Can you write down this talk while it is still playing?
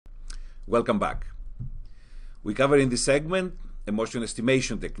Welcome back. We cover in this segment a motion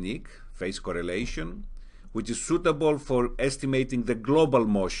estimation technique, phase correlation, which is suitable for estimating the global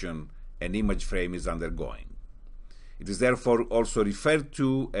motion an image frame is undergoing. It is therefore also referred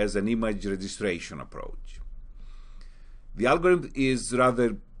to as an image registration approach. The algorithm is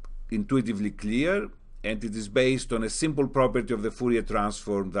rather intuitively clear, and it is based on a simple property of the Fourier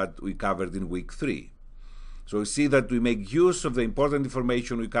transform that we covered in week 3. So we see that we make use of the important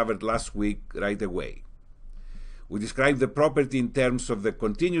information we covered last week right away. We describe the property in terms of the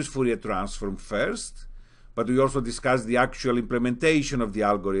continuous Fourier transform first, but we also discuss the actual implementation of the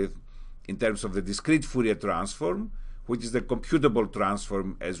algorithm in terms of the discrete Fourier transform, which is the computable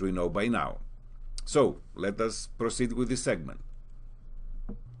transform as we know by now. So let us proceed with this segment.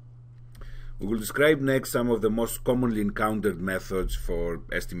 We will describe next some of the most commonly encountered methods for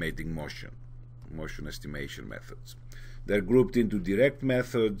estimating motion estimation methods. They're grouped into direct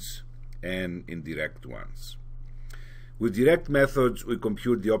methods and indirect ones. With direct methods, we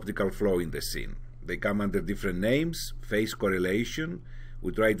compute the optical flow in the scene. They come under different names. Phase correlation,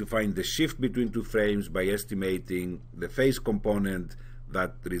 we try to find the shift between two frames by estimating the phase component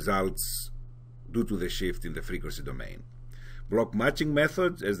that results due to the shift in the frequency domain. Block matching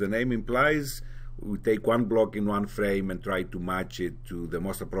methods, as the name implies, we take one block in one frame and try to match it to the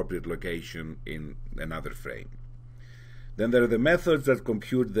most appropriate location in another frame. Then there are the methods that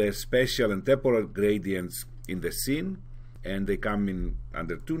compute the spatial and temporal gradients in the scene, and they come in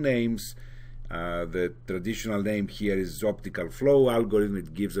under two names. The traditional name here is optical flow algorithm.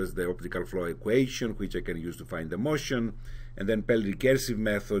 It gives us the optical flow equation, which I can use to find the motion, and then Pell recursive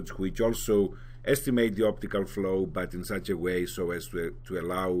methods, which also estimate the optical flow, but in such a way so as to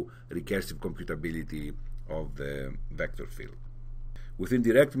allow recursive computability of the vector field. Within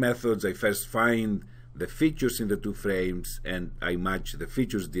direct methods, I first find the features in the two frames and I match the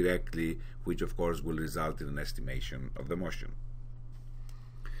features directly, which of course will result in an estimation of the motion.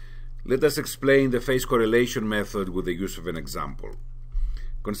 Let us explain the phase correlation method with the use of an example.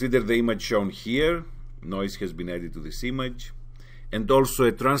 Consider the image shown here. Noise has been added to this image, and also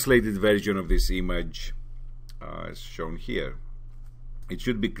a translated version of this image as shown here. It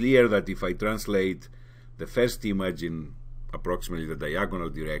should be clear that if I translate the first image in approximately the diagonal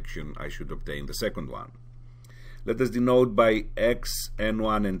direction, I should obtain the second one. Let us denote by x,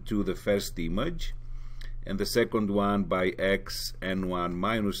 n1, and 2 the first image, and the second one by x, n1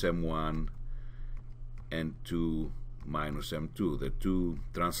 minus m1, and 2 minus m2, the two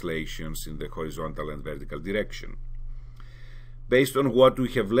translations in the horizontal and vertical direction. Based on what we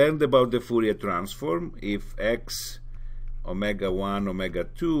have learned about the Fourier transform, if x omega 1 omega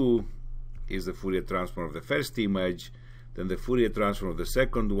 2 is the Fourier transform of the first image, then the Fourier transform of the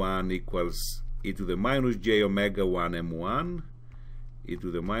second one equals e to the minus j omega 1 m1, e to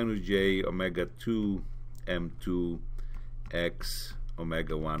the minus j omega 2 m2 x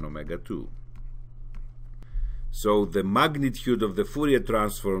omega 1 omega 2. So the magnitude of the Fourier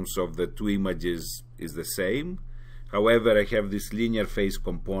transforms of the two images is the same. However, I have this linear phase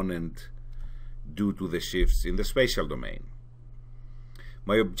component due to the shifts in the spatial domain.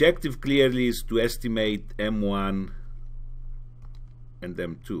 My objective clearly is to estimate M1 and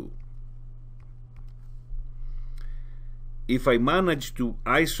M2. If I manage to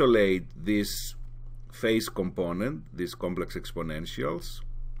isolate this phase component, these complex exponentials,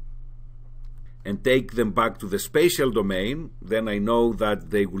 and take them back to the spatial domain, then I know that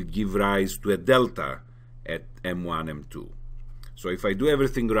they will give rise to a delta at M1, M2. So if I do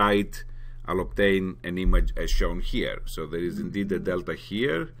everything right, I'll obtain an image as shown here. So there is indeed a delta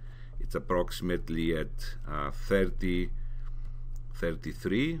here. It's approximately at 30,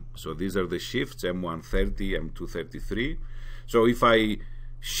 33. So these are the shifts, M1 30, M2 33. So if I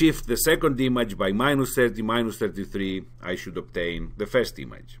shift the second image by minus 30, minus 33, I should obtain the first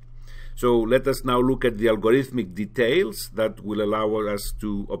image. So let us now look at the algorithmic details that will allow us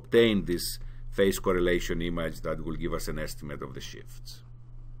to obtain this phase correlation image that will give us an estimate of the shifts.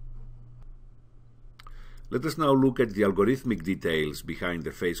 Let us now look at the algorithmic details behind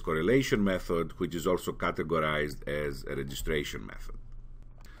the phase correlation method, which is also categorized as a registration method.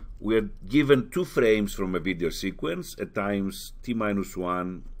 We are given two frames from a video sequence at times t minus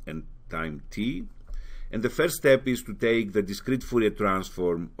 1 and time t, and the first step is to take the discrete Fourier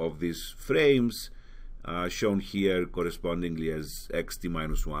transform of these frames shown here correspondingly as xt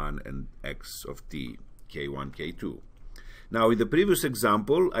minus 1 and x of t, k1, k2. Now, in the previous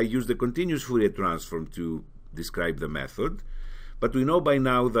example, I used the continuous Fourier transform to describe the method, But we know by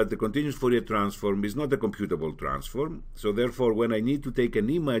now that the continuous Fourier transform is not a computable transform. So therefore, when I need to take an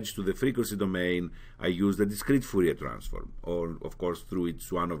image to the frequency domain, I use the discrete Fourier transform, or of course through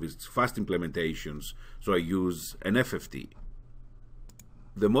one of its fast implementations. So I use an FFT.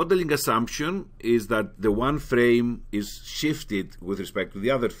 The modeling assumption is that the one frame is shifted with respect to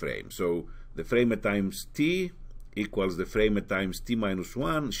the other frame. So the frame at times t equals the frame at times t minus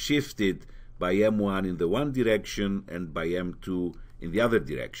 1 shifted by m1 in the one direction and by m2 in the other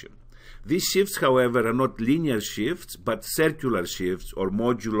direction. These shifts, however, are not linear shifts, but circular shifts, or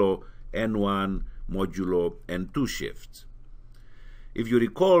modulo n1, modulo n2 shifts. If you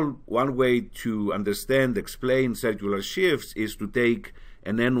recall, one way to understand, explain circular shifts is to take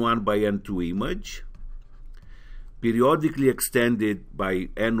an n1 by n2 image, periodically extended by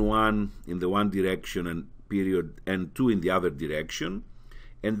n1 in the one direction and period n2 in the other direction,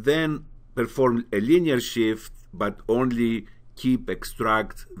 and then perform a linear shift, but only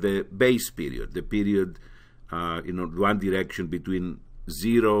extract the base period, the period in one direction between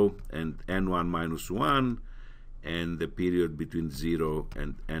 0 and n1 minus 1, and the period between 0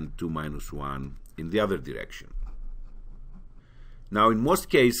 and n2 minus 1 in the other direction. Now, in most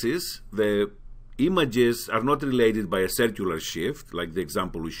cases, the images are not related by a circular shift, like the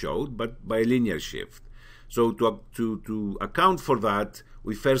example we showed, but by a linear shift. So to account for that,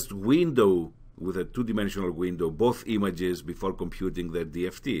 we first window, with a two-dimensional window, both images before computing their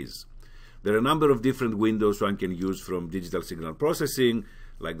DFTs. There are a number of different windows one can use from digital signal processing,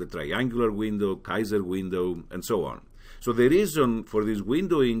 like the triangular window, Kaiser window, and so on. So the reason for this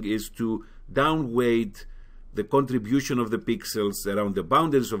windowing is to downweight the contribution of the pixels around the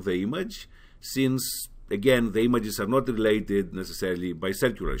boundaries of the image, since, again, the images are not related necessarily by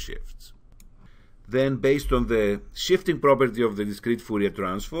circular shifts. Then, based on the shifting property of the discrete Fourier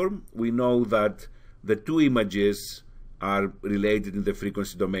transform, we know that the two images are related in the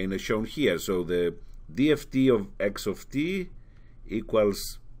frequency domain as shown here. So the DFT of x of t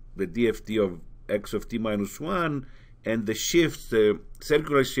equals the DFT of x of t minus 1, and the shifts, the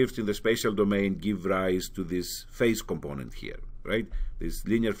circular shifts in the spatial domain, give rise to this phase component here, right? These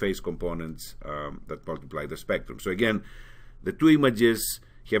linear phase components that multiply the spectrum. So again, the two images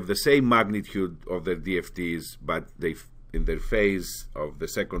have the same magnitude of their DFTs, but in their phase of the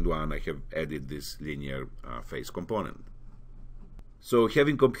second one, I have added this linear phase component. So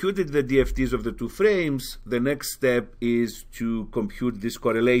having computed the DFTs of the two frames, the next step is to compute this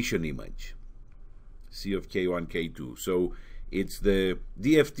correlation image, C of K1, K2. So it's the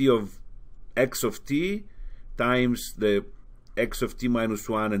DFT of x of t times the x of t minus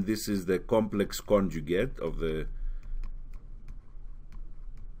 1, and this is the complex conjugate of the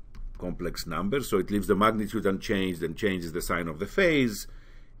complex number. So it leaves the magnitude unchanged and changes the sign of the phase.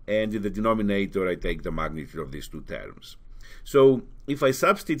 And in the denominator, I take the magnitude of these two terms. So if I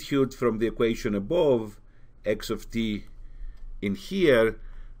substitute from the equation above x of t in here,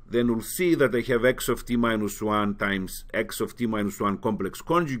 then we'll see that I have x of t minus 1 times x of t minus 1 complex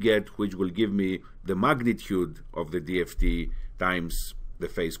conjugate, which will give me the magnitude of the DFT times the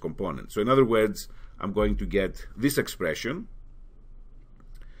phase component. So in other words, I'm going to get this expression.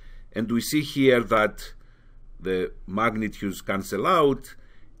 And we see here that the magnitudes cancel out,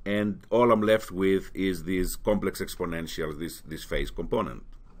 and all I'm left with is these complex exponentials, this phase component.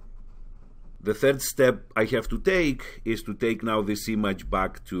 The third step I have to take is to take now this image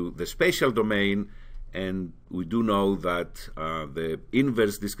back to the spatial domain, and we do know that the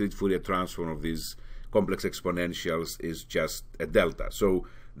inverse discrete Fourier transform of these complex exponentials is just a delta. So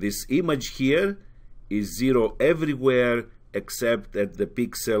this image here is 0 everywhere except at the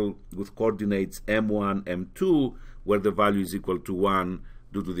pixel with coordinates m1, m2, where the value is equal to 1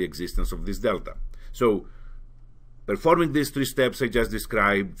 due to the existence of this delta. So performing these three steps I just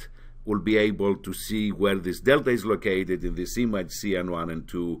described, we'll be able to see where this delta is located in this image Cn1 and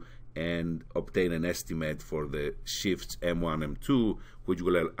 2, and obtain an estimate for the shifts m1, m2, which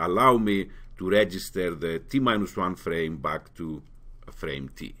will allow me to register the t-1 frame back to frame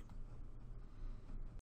t.